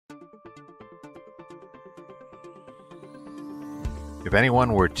If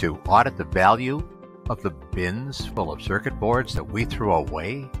anyone were to audit the value of the bins full of circuit boards that we threw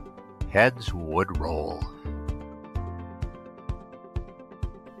away, heads would roll.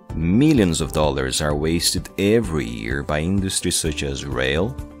 Millions of dollars are wasted every year by industries such as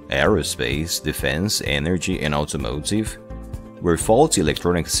rail, aerospace, defense, energy, and automotive, where faulty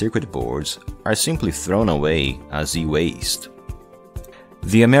electronic circuit boards are simply thrown away as e-waste.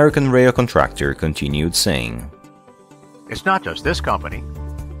 The American rail contractor continued saying, "It's not just this company.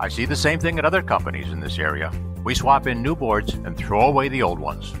 I see the same thing at other companies in this area. We swap in new boards and throw away the old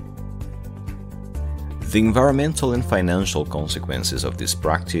ones." The environmental and financial consequences of this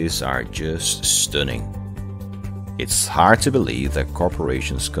practice are just stunning. It's hard to believe that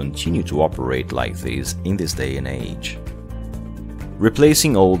corporations continue to operate like this in this day and age.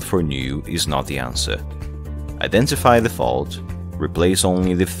 Replacing old for new is not the answer. Identify the fault, replace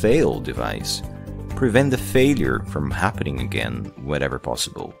only the failed device, prevent the failure from happening again whenever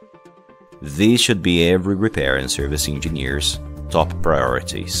possible. These should be every repair and service engineer's top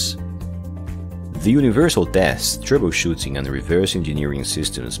priorities. The universal test, troubleshooting and reverse engineering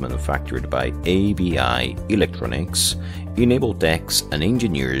systems manufactured by ABI Electronics enable techs and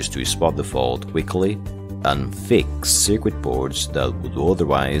engineers to spot the fault quickly and fix circuit boards that would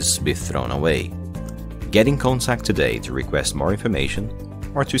otherwise be thrown away. Get in contact today to request more information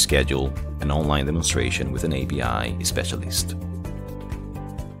or to schedule an online demonstration with an ABI specialist.